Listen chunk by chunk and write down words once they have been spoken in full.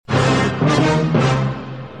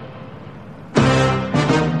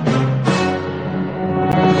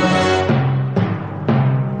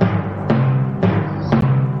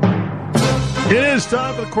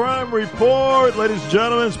time for the Crime Report. Ladies and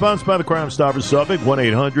gentlemen, sponsored by the Crime Stoppers Suffolk,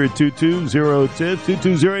 1-800-220-TIP,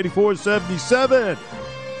 220-8477.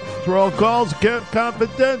 For all calls, kept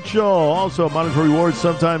confidential. Also, monetary rewards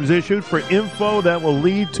sometimes issued for info that will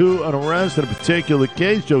lead to an arrest in a particular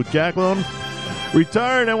case. Joe Giaclone,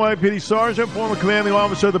 retired NYPD Sergeant, former commanding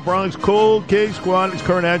officer of the Bronx Cold Case Squad, is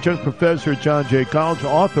current adjunct professor at John Jay College,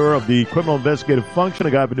 author of the Criminal Investigative Function,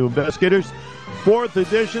 A Guide for New Investigators. 4th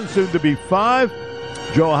edition, soon to be 5.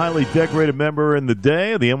 Joe, a highly decorated member in the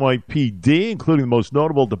day of the NYPD, including the most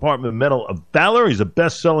notable Department Medal of Valor. He's a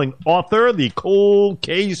best-selling author of the Cold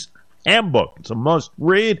Case Handbook. It's a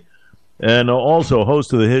must-read. And also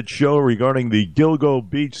host of the hit show regarding the Gilgo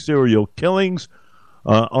Beach serial killings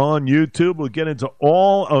on YouTube. We'll get into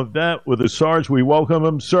all of that with the Sarge. We welcome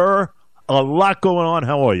him, sir. A lot going on.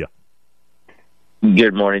 How are you?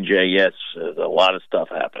 Good morning, Jay. Yes, a lot of stuff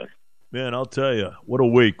happening. Man, I'll tell you, what a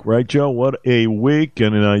week, right, Joe? What a week,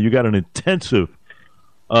 and you got an intensive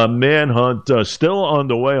manhunt still on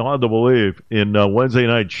the way, hard to believe, in Wednesday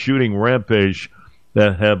night shooting rampage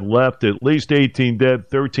that have left at least 18 dead,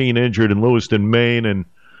 13 injured in Lewiston, Maine, and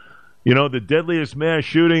you know the deadliest mass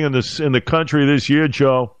shooting in the country this year,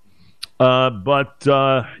 Joe. But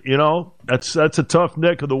you know that's a tough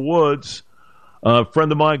neck of the woods. A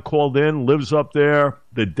friend of mine called in, lives up there,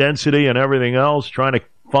 the density and everything else, trying to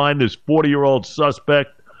find this 40-year-old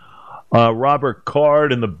suspect, Robert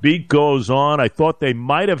Card, and the beat goes on. I thought they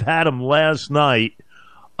might have had him last night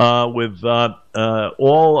with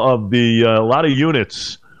all of the a lot of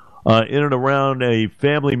units in and around a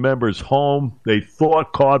family member's home. They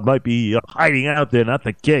thought Card might be hiding out there. Not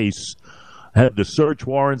the case. Had the search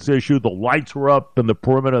warrants issued. The lights were up in the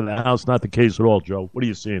perimeter of the house. Not the case at all, Joe. What are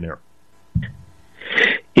you seeing here?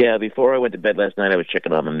 Yeah, before I went to bed last night, I was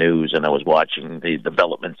checking on the news, and I was watching the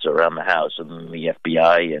developments around the house, and the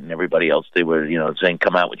FBI and everybody else, they were, saying,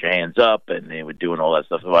 come out with your hands up, and they were doing all that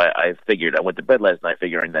stuff. So I went to bed last night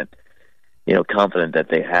figuring that, confident that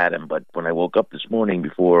they had him. But when I woke up this morning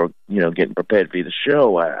before, getting prepared for the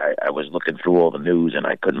show, I was looking through all the news, and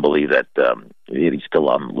I couldn't believe that he's still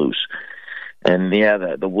on the loose. And, yeah,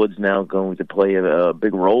 the Wood's now going to play a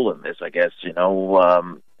big role in this, I guess. They're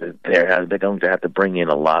going to have to bring in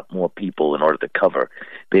a lot more people in order to cover.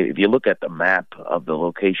 If you look at the map of the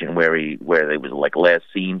location where they was like last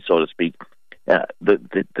seen, so to speak,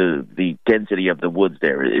 the density of the woods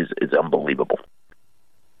there is unbelievable.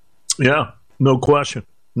 Yeah, no question.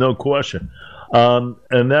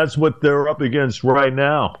 And that's what they're up against right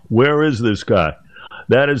now. Where is this guy?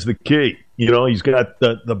 That is the key. He's got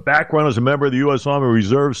the background as a member of the U.S. Army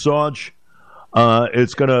Reserve, Sarge.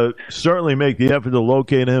 It's going to certainly make the effort to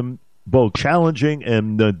locate him both challenging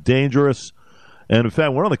and dangerous. And, in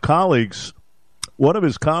fact, one of his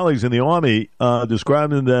colleagues in the Army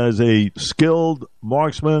described him as a skilled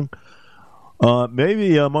marksman,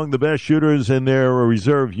 maybe among the best shooters in their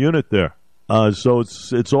reserve unit there. So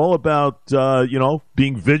it's all about,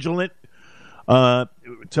 being vigilant,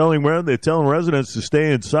 telling residents to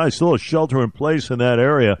stay inside. Still a shelter in place in that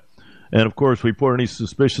area. And, of course, report any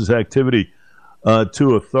suspicious activity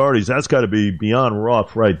to authorities. That's got to be beyond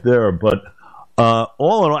rough right there. But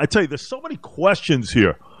all in all, I tell you, there's so many questions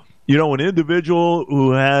here. An individual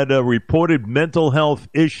who had reported mental health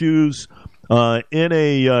issues in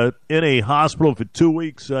a hospital for 2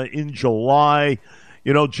 weeks in July.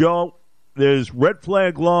 Joe, there's red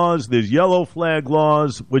flag laws, there's yellow flag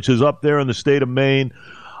laws, which is up there in the state of Maine,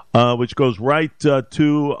 which goes right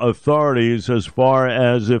to authorities as far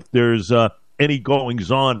as if there's any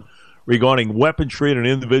goings-on regarding weaponry in an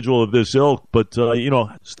individual of this ilk. But, this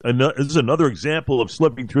is another example of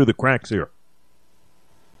slipping through the cracks here.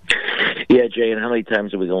 Yeah, Jay, and how many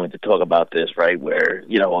times are we going to talk about this, right, where,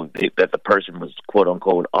 that the person was,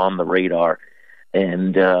 quote-unquote, on the radar,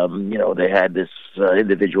 and, they had this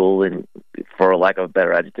individual, for a lack of a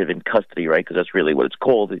better adjective, in custody, right, because that's really what it's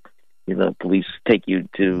called. Police take you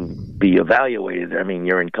to be evaluated. I mean,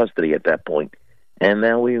 you're in custody at that point. And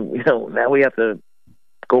now we have to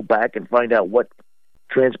go back and find out what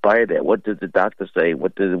transpired there. What did the doctor say?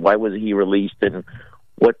 Why was he released? And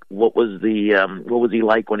what was he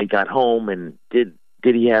like when he got home? And did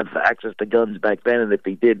he have access to guns back then? And if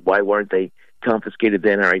he did, why weren't they confiscated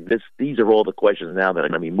then? All right, these are all the questions now that are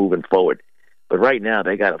going to be moving forward. But right now,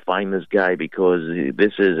 they got to find this guy because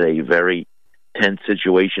this is a very tense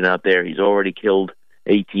situation out there. He's already killed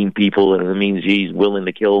 18 people, and it means he's willing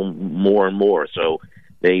to kill more and more. So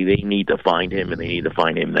they need to find him, and they need to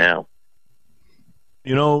find him now.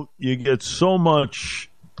 You get so much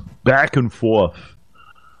back and forth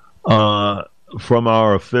from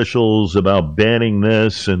our officials about banning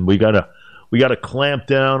this, and we gotta We got to clamp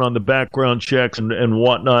down on the background checks and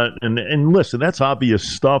whatnot. And listen, that's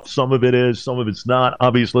obvious stuff. Some of it is, some of it's not.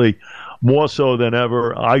 Obviously, more so than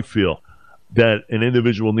ever, I feel that an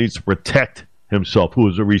individual needs to protect himself, who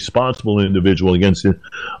is a responsible individual against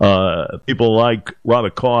people like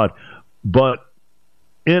Robert Card. But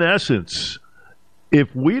in essence,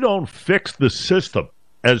 if we don't fix the system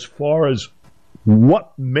as far as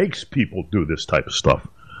what makes people do this type of stuff,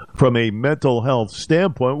 from a mental health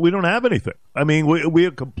standpoint, we don't have anything. I mean, we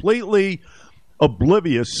are completely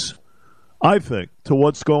oblivious, I think, to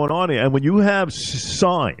what's going on here. And when you have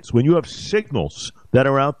signs, when you have signals that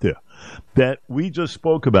are out there that we just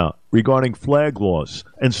spoke about regarding flag laws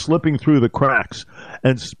and slipping through the cracks,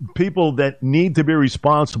 and people that need to be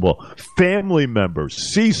responsible, family members,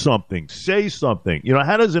 see something, say something. You know,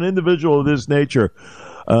 how does an individual of this nature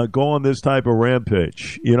go on this type of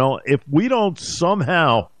rampage? You know, if we don't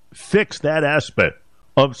somehow fix that aspect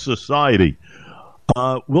of society,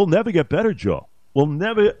 we'll never get better, Joe. We'll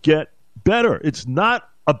never get better. It's not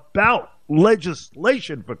about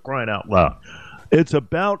legislation, for crying out loud. It's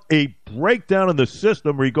about a breakdown in the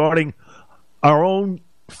system regarding our own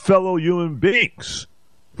fellow human beings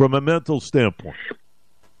from a mental standpoint.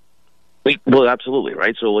 Well, absolutely,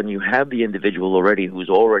 right? So when you have the individual already who's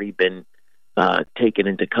already been taken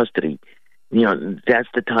into custody, you know, that's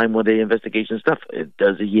the time when the investigation stuff.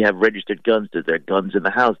 Does he have registered guns? Does there guns in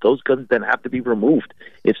the house? Those guns then have to be removed.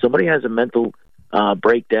 If somebody has a mental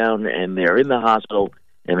breakdown and they're in the hospital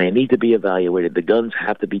and they need to be evaluated, the guns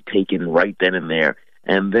have to be taken right then and there.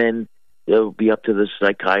 And then it'll be up to the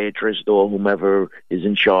psychiatrist or whomever is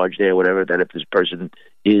in charge there, whatever, that if this person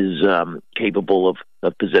is capable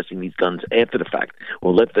of possessing these guns after the fact,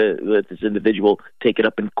 or let this individual take it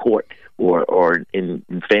up in court or in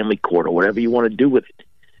family court or whatever you want to do with it.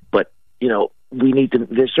 But, you know,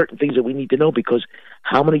 there's certain things that we need to know, because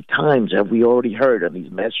how many times have we already heard of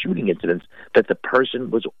these mass shooting incidents that the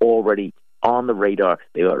person was already on the radar?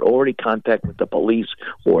 They had already contact with the police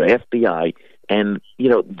or FBI, and, you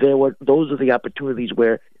know, those are the opportunities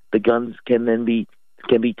where the guns can then be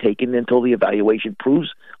taken until the evaluation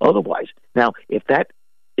proves otherwise. Now, if that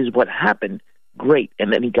is what happened, great,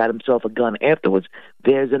 and then he got himself a gun afterwards,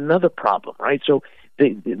 there's another problem, right? So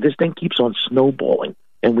this thing keeps on snowballing,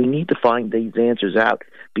 and we need to find these answers out,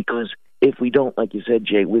 because if we don't, like you said,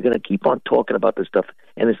 Jay, we're going to keep on talking about this stuff,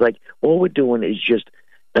 and it's like all we're doing is just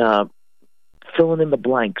filling in the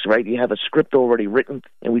blanks, right? You have a script already written,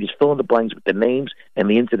 and we just fill in the blanks with the names and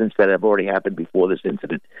the incidents that have already happened before this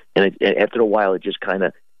incident. And after a while, it just kind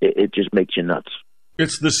of it just makes you nuts.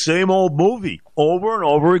 It's the same old movie over and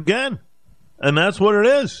over again, and that's what it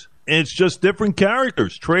is. It's just different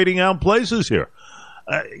characters trading out places here.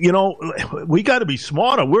 You know, we got to be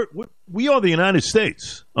smarter. We are the United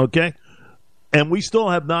States, okay? And we still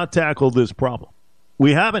have not tackled this problem.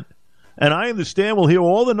 We haven't. And I understand we'll hear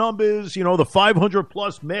all the numbers, you know, the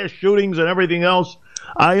 500-plus mass shootings and everything else.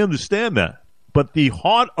 I understand that. But the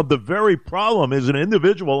heart of the very problem is an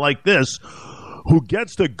individual like this who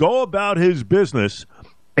gets to go about his business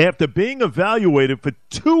after being evaluated for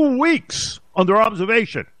 2 weeks under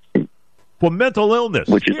observation for mental illness,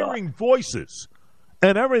 hearing voices,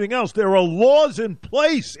 and everything else. There are laws in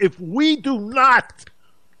place. If we do not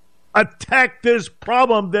attack this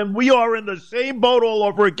problem, then we are in the same boat all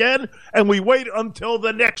over again, and we wait until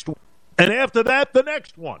the next one. And after that, the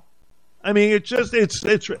next one. I mean,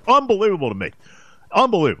 it's unbelievable to me.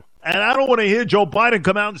 Unbelievable. And I don't want to hear Joe Biden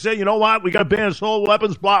come out and say, you know what, we got to ban assault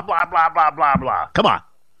weapons, blah, blah, blah, blah, blah, blah. Come on.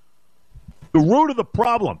 The root of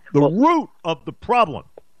the problem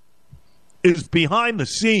is behind the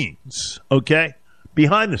scenes, okay?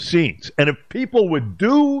 Behind the scenes. And if people would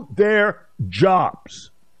do their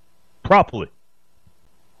jobs properly,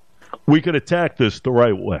 we could attack this the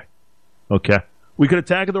right way. Okay? We could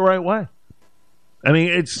attack it the right way. I mean,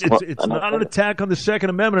 it's not an attack on the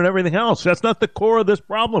Second Amendment and everything else. That's not the core of this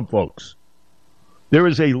problem, folks. There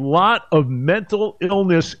is a lot of mental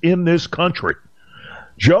illness in this country.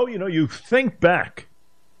 Joe, you know, you think back.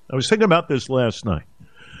 I was thinking about this last night.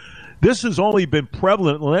 This has only been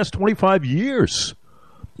prevalent in the last 25 years.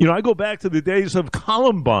 You know, I go back to the days of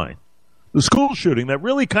Columbine, the school shooting that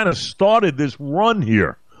really kind of started this run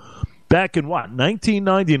here back in,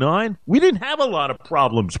 1999? We didn't have a lot of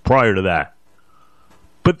problems prior to that.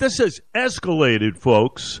 But this has escalated,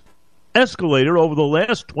 folks, over the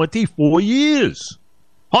last 24 years.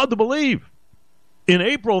 Hard to believe. In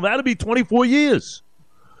April, that'll be 24 years.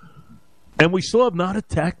 And we still have not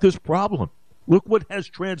attacked this problem. Look what has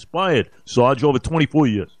transpired, Sarge, over 24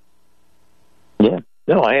 years. Yeah,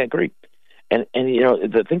 no, I agree. And you know,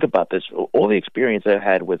 think about this. All the experience I've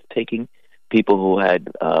had with taking people who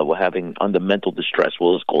were having under mental distress.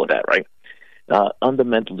 We'll just call it that, right? Under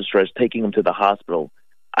mental distress, taking them to the hospital.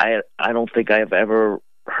 I don't think I have ever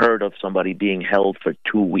heard of somebody being held for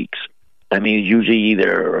 2 weeks. I mean, it's usually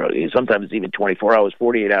sometimes it's even 24 hours,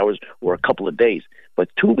 48 hours, or a couple of days.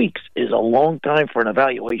 But 2 weeks is a long time for an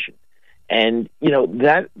evaluation. And,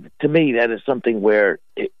 that, to me, that is something where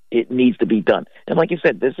it needs to be done. And like you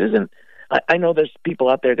said, this isn't, I know there's people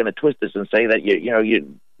out there going to twist this and say that,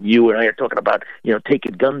 you and I are talking about,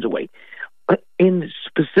 taking guns away. But in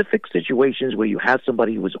specific situations where you have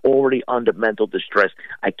somebody who is already under mental distress,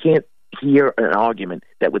 I can't hear an argument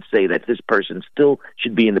that would say that this person still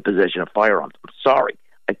should be in the possession of firearms. I'm sorry,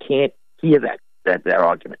 I can't hear that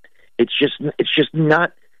argument. It's just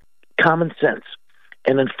not common sense.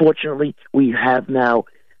 And unfortunately, we have now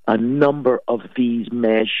a number of these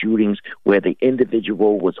mass shootings where the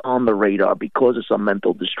individual was on the radar because of some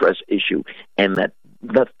mental distress issue, and that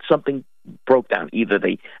something broke down. Either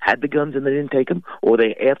they had the guns and they didn't take them, or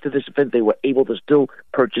after this event, they were able to still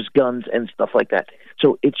purchase guns and stuff like that.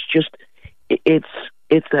 So it's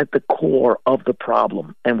at the core of the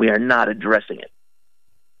problem, and we are not addressing it.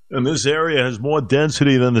 And this area has more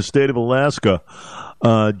density than the state of Alaska.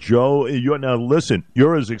 Joe,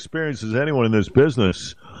 you're as experienced as anyone in this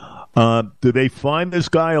business. Did they find this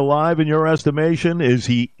guy alive in your estimation? Is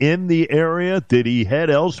he in the area? Did he head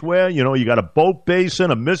elsewhere? You got a boat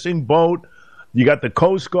basin, a missing boat. You got the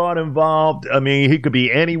Coast Guard involved. I mean, he could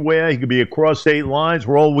be anywhere. He could be across state lines.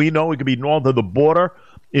 For all we know, he could be north of the border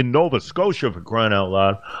in Nova Scotia, for crying out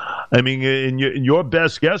loud. I mean, in your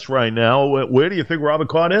best guess right now, where do you think Robert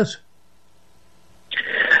Card is?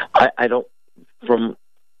 I don't. From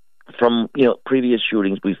previous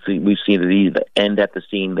shootings, we've seen it either end at the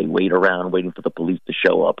scene, they wait around waiting for the police to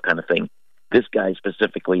show up, kind of thing. This guy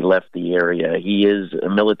specifically left the area. He is a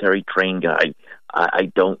military trained guy. I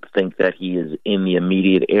don't think that he is in the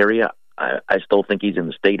immediate area. I still think he's in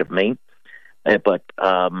the state of Maine, but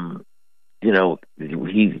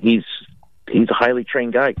he's a highly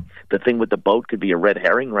trained guy. The thing with the boat could be a red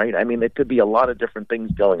herring, right? I mean, there could be a lot of different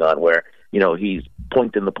things going on where, he's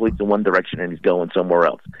pointing the police in one direction and he's going somewhere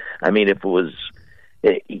else. I mean, if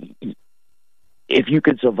you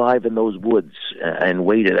could survive in those woods and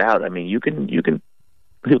wait it out, I mean, you can do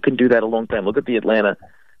that a long time. Look at the Atlanta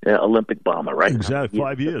Olympic bomber, right? Exactly,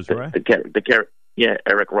 5 years, right?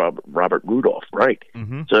 Eric Robert Rudolph, right?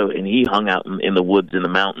 Mm-hmm. So, and he hung out in the woods in the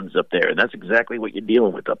mountains up there, and that's exactly what you're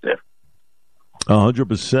dealing with up there.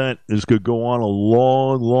 100%. This could go on a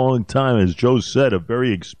long, long time. As Joe said, a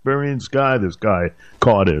very experienced guy, this guy,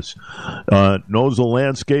 Card is. Knows the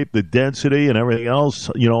landscape, the density, and everything else.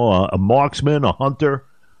 A marksman, a hunter,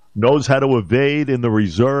 knows how to evade in the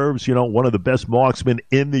reserves. One of the best marksmen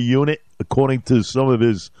in the unit, according to some of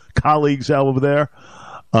his colleagues over there.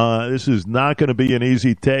 This is not going to be an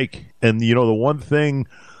easy take. And, the one thing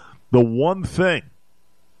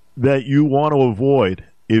that you want to avoid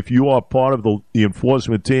if you are part of the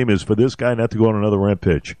enforcement team is for this guy not to go on another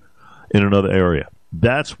rampage in another area.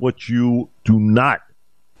 That's what you do not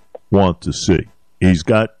want to see. He's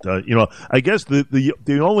got, I guess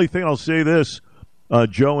the only thing I'll say this,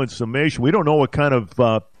 Joe, in summation, we don't know what kind of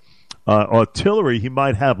artillery he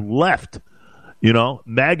might have left.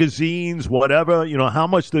 Magazines, whatever. How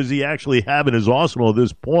much does he actually have in his arsenal at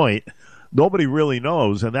this point? Nobody really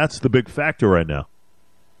knows, and that's the big factor right now.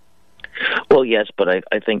 Well, yes, but I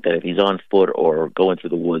think that if he's on foot or going through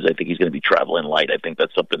the woods, I think he's going to be traveling light. I think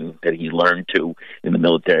that's something that he learned to in the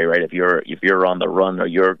military, right? If you're on the run or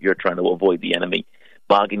you're trying to avoid the enemy,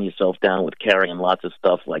 bogging yourself down with carrying lots of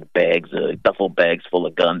stuff like bags, duffel bags full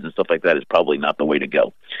of guns and stuff like that is probably not the way to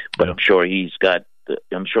go. But yeah. I'm sure he's got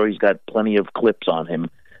plenty of clips on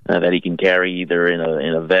him that he can carry either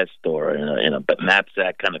in a vest or in a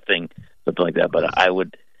knapsack kind of thing, something like that. But I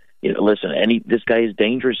would. Listen, this guy is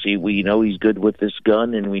dangerous. We know he's good with this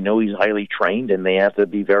gun, and we know he's highly trained, and they have to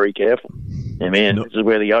be very careful. And man, This is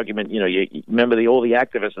where the argument, you remember all the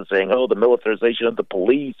activists are saying, the militarization of the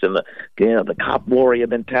police and the cop warrior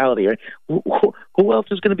mentality. Right? Who else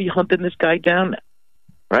is going to be hunting this guy down now?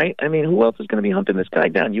 Right? I mean, who else is going to be hunting this guy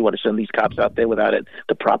down? You want to send these cops out there without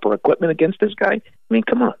the proper equipment against this guy? I mean,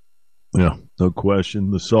 come on. Yeah, no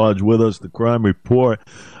question. The Sarge with us, the crime report.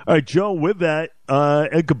 All right, Joe, with that,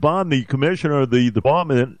 Ed Caban, the commissioner of the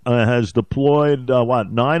department, has deployed,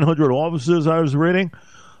 900 officers, I was reading.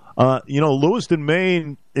 Lewiston,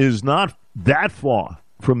 Maine is not that far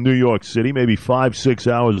from New York City, maybe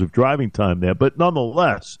 5-6 hours of driving time there. But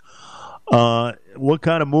nonetheless, what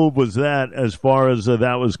kind of move was that as far as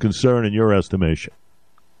that was concerned in your estimation?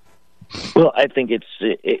 Well, I think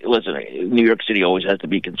listen, New York City always has to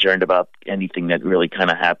be concerned about anything that really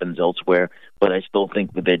kind of happens elsewhere, but I still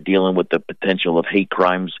think that they're dealing with the potential of hate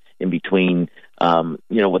crimes in between,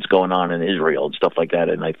 what's going on in Israel and stuff like that,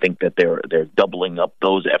 and I think that they're doubling up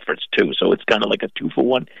those efforts too. So it's kind of like a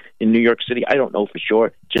 2-for-1 in New York City. I don't know for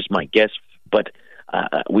sure, just my guess, but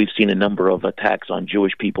we've seen a number of attacks on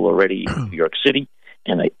Jewish people already in New York City.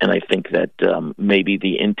 And I think that maybe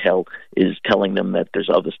the intel is telling them that there's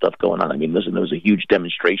other stuff going on. I mean, listen, there was a huge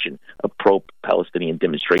demonstration, a pro-Palestinian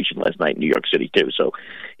demonstration last night in New York City too. So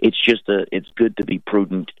it's just it's good to be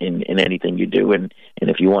prudent in anything you do. And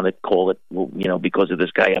if you want to call it, because of this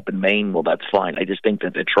guy up in Maine, well, that's fine. I just think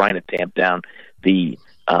that they're trying to tamp down the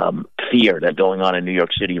fear that's going on in New York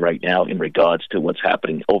City right now in regards to what's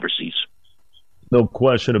happening overseas. No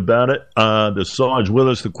question about it. The Sarge with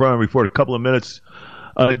us, the crime report, a couple of minutes.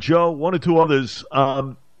 Joe, one or two others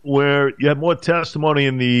where you had more testimony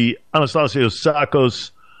in the Anastasios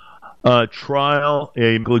Tsakos trial. A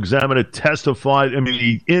medical examiner testified,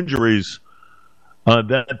 the injuries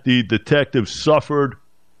that the detective suffered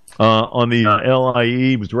on the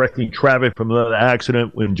LIE, was directing traffic from another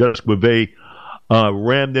accident when Jessica Bavay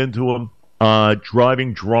rammed into him,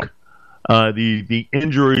 driving drunk. The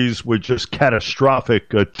injuries were just catastrophic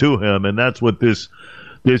to him, and that's what this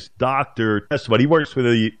doctor testified. He works for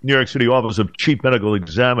the New York City Office of Chief Medical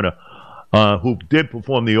Examiner, who did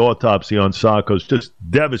perform the autopsy on Tsakos. Just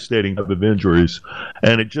devastating type of injuries.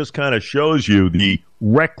 And it just kind of shows you the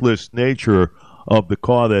reckless nature of the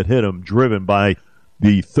car that hit him, driven by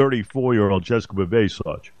the 34-year-old Jessica Bavay,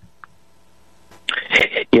 Sarge.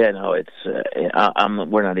 Yeah, no, it's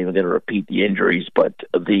we're not even going to repeat the injuries, but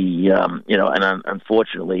and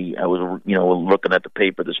unfortunately, I was looking at the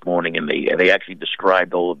paper this morning, and they actually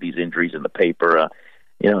described all of these injuries in the paper.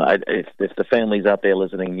 If the families out there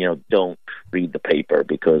listening, don't read the paper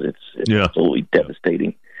because it's absolutely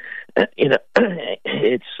devastating. It's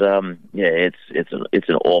an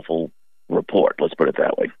awful report. Let's put it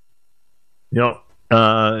that way.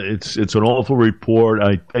 It's an awful report.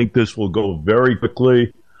 I think this will go very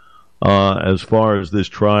quickly as far as this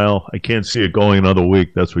trial. I can't see it going another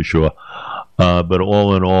week, that's for sure. But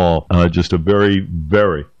all in all, just a very,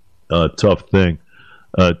 very tough thing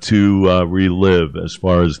to relive as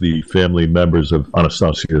far as the family members of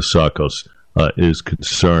Anastasios Tsakos is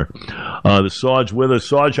concerned. The Sarge with us.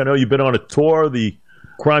 Sarge, I know you've been on a tour, the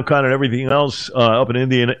CrimeCon and everything else up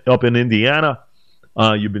in Indiana.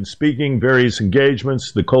 You've been speaking, various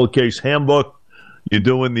engagements, the cold case handbook. You're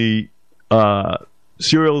doing the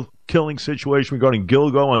serial killing situation regarding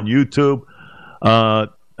Gilgo on YouTube.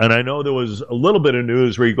 And I know there was a little bit of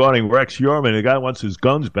news regarding Rex Uriman. The guy wants his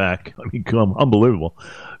guns back. I mean, unbelievable.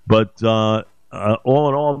 But all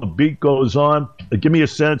in all, the beat goes on. Give me a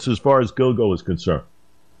sense as far as Gilgo is concerned.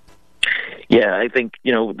 Yeah, I think,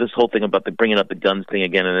 this whole thing about bringing up the guns thing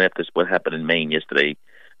again, and after what happened in Maine yesterday,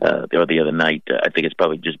 or the other night, I think it's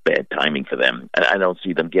probably just bad timing for them. I don't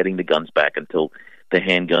see them getting the guns back until the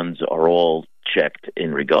handguns are all checked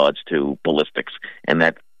in regards to ballistics, and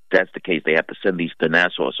that's the case. They have to send these to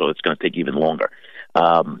Nassau, so it's going to take even longer.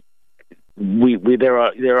 There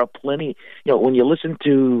are plenty. When you listen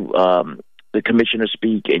to the commissioner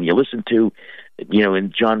speak, and you listen to,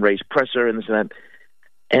 in John Ray's presser and this and that.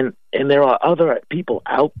 And there are other people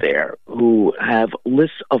out there who have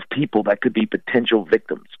lists of people that could be potential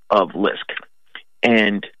victims of LISK.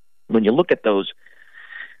 And when you look at those,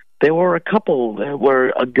 there were a couple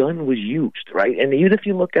where a gun was used, right? And even if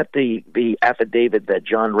you look at the affidavit that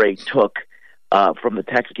John Ray took from the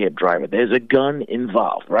taxi cab driver, there's a gun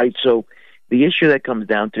involved, right? So the issue that comes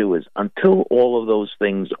down to is until all of those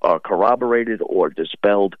things are corroborated or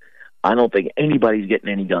dispelled, I don't think anybody's getting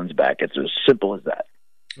any guns back. It's as simple as that.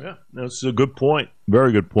 Yeah, that's a good point.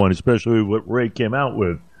 Very good point, especially what John Ray came out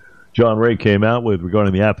with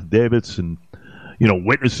regarding the affidavits and,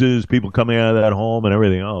 witnesses, people coming out of that home and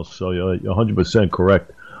everything else. So you're 100%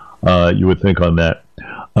 correct, you would think, on that.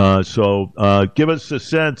 So give us a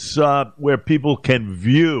sense where people can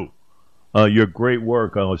view your great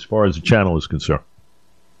work as far as the channel is concerned.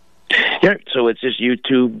 Yeah, so it's just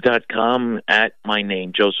youtube.com at my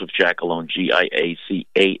name, Joseph Giaclone,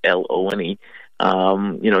 Giacalone.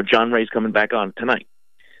 John Ray's coming back on tonight.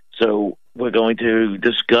 So we're going to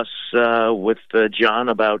discuss with John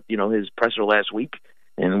about, his presser last week,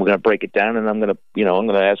 and we're going to break it down, and I'm going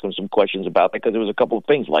to ask him some questions about that, because there was a couple of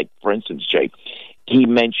things, like, for instance, Jay, he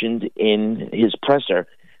mentioned in his presser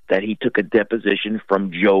that he took a deposition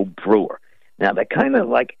from Joe Brewer. Now, that kind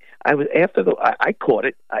of I caught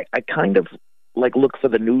it. I kind of looked for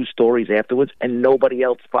the news stories afterwards, and nobody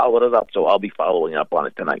else followed it up, so I'll be following up on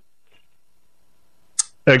it tonight.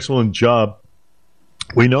 Excellent job.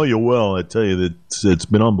 We know you will. I tell you that it's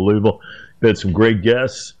been unbelievable. You've had some great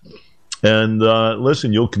guests. And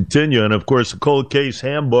listen, you'll continue. And, of course, the Cold Case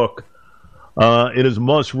Handbook, it is a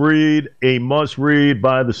must-read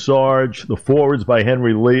by the Sarge, the forwards by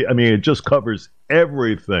Henry Lee. I mean, it just covers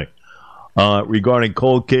everything regarding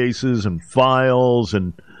cold cases and files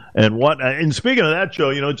and what. And speaking of that,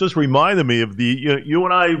 Joe, it just reminded me of you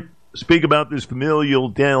and I speak about this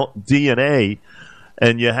familial DNA,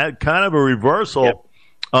 and you had kind of a reversal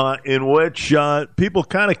in which people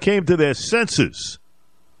kind of came to their senses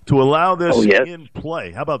to allow this in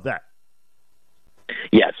play. How about that?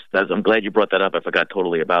 Yes, I'm glad you brought that up. I forgot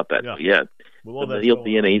totally about that. Yeah. The familial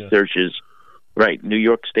DNA searches, right, New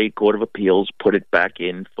York State Court of Appeals put it back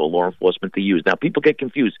in for law enforcement to use. Now, people get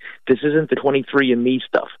confused. This isn't the 23andMe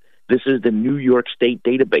stuff. This is the New York State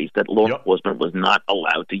database that law enforcement was not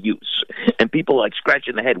allowed to use. And people are like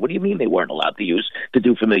scratching their head. What do you mean they weren't allowed to use to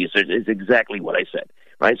do familial search? It's exactly what I said,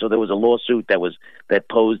 right? So there was a lawsuit that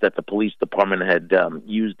posed that the police department had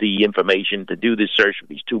used the information to do this search for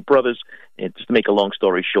these two brothers. And just to make a long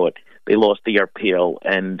story short, they lost the appeal,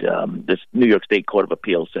 and this New York State Court of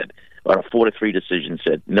Appeals said, on a 4-3 decision,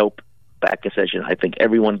 said, nope, back a session. I think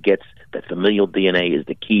everyone gets that familial DNA is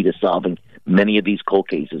the key to solving many of these cold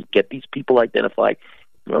cases. Get these people identified,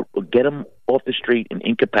 get them off the street and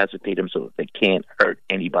incapacitate them so that they can't hurt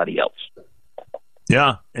anybody else.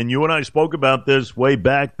 Yeah, and you and I spoke about this way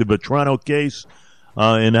back, the Vetrano case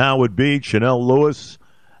in Howard Beach, Chanel Lewis,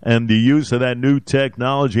 and the use of that new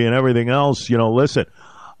technology and everything else. Listen,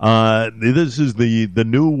 this is the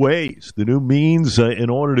new ways, the new means in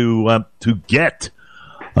order to get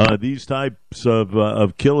these types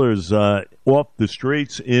of killers off the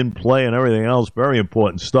streets, in play, and everything else. Very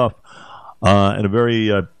important stuff, and a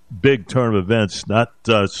very big turn of events. Not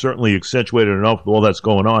certainly accentuated enough with all that's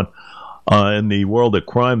going on in the world of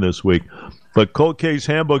crime this week. But Cold Case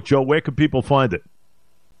Handbook, Joe, where can people find it?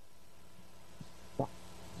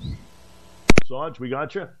 Sarge, we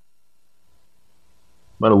got you?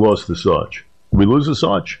 Might have lost the Sarge. Did we lose the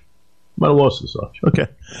Sarge? Might have lost the Sarge. Okay.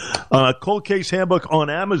 Cold Case Handbook on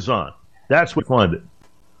Amazon. That's where you find it.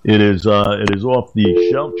 It is off the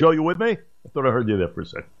shelf. Joe, you with me? I thought I heard you there for a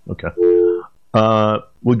second. Okay.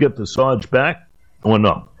 We'll get the Sarge back. Oh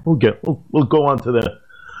no. We'll go on to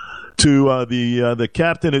the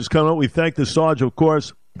captain is coming up. We thank the Sarge, of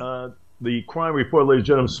course. The Crime Report, ladies and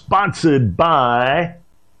gentlemen, sponsored by.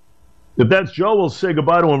 If that's Joe, we'll say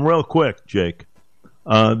goodbye to him real quick, Jake.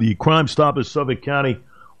 The Crime Stoppers, Suffolk County,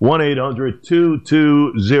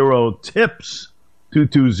 1-800-220-TIPS,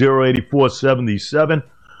 220-8477.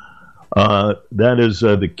 That is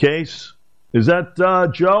the case. Is that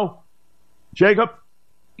Joe? Jacob?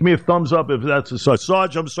 Give me a thumbs up if that's a Sarge.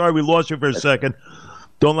 Sarge, I'm sorry we lost you for a second.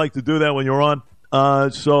 Don't like to do that when you're on.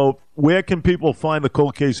 So where can people find the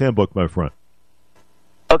Cold Case Handbook, my friend?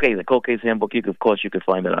 Okay, the Cold Case Handbook, you could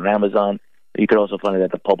find it on Amazon. You could also find it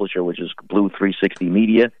at the publisher, which is Blue 360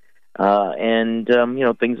 Media. And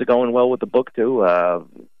things are going well with the book, too.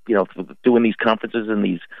 Doing these conferences and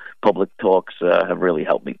these public talks have really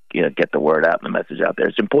helped me get the word out and the message out there.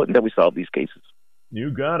 It's important that we solve these cases. You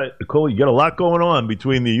got it. Nicole, you got a lot going on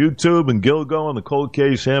between the YouTube and Gilgo and the Cold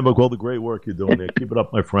Case Handbook, all the great work you're doing there. Keep it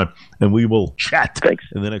up, my friend. And we will chat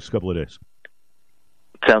in the next couple of days.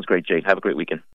 Sounds great, Jake. Have a great weekend.